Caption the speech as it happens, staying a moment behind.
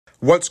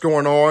What's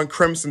going on,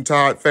 Crimson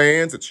Tide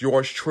fans? It's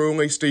yours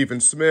truly,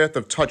 Stephen Smith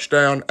of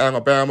Touchdown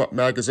Alabama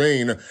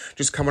Magazine.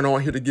 Just coming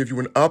on here to give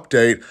you an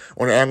update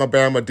on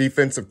Alabama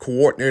defensive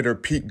coordinator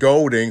Pete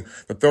Golding.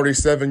 The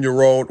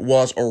 37-year-old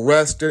was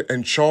arrested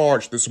and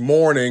charged this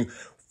morning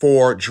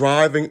for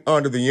driving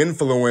under the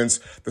influence.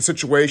 The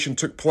situation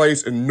took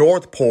place in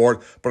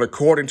Northport, but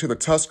according to the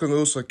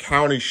Tuscaloosa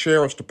County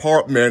Sheriff's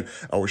Department,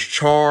 I was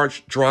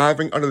charged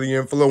driving under the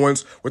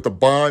influence with the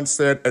bond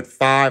set at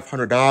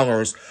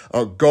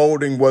 $500.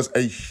 Golding was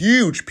a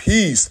huge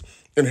piece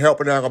in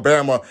helping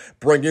Alabama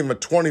bring in the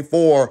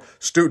 24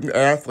 student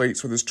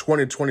athletes for this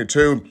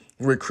 2022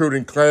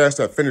 recruiting class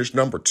that finished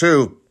number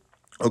 2.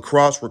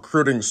 Across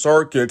recruiting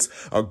circuits,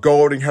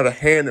 Golding had a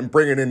hand in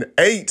bringing in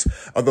 8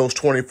 of those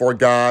 24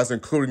 guys,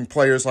 including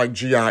players like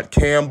Giant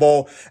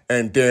Campbell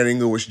and Danny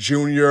Lewis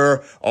Jr.,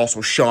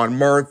 also Sean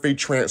Murphy,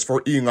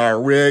 transfer Eli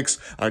Riggs,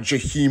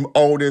 Jaheim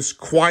Otis.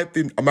 Quite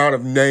the amount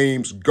of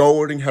names.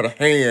 Golding had a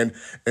hand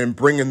in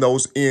bringing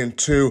those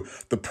into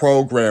the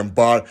program,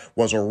 but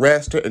was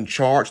arrested and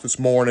charged this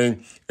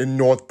morning in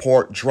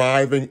Northport,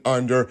 driving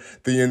under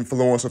the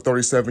influence of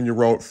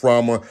 37-year-old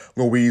from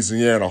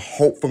Louisiana.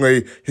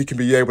 Hopefully, he can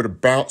be able to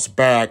bounce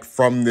back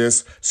from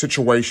this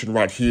situation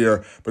right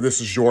here. But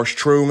this is yours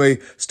truly,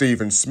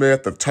 Stephen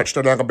Smith of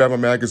Touchdown Alabama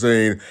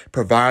Magazine,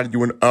 providing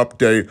you an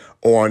update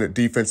on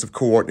defensive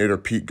coordinator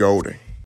Pete Golding.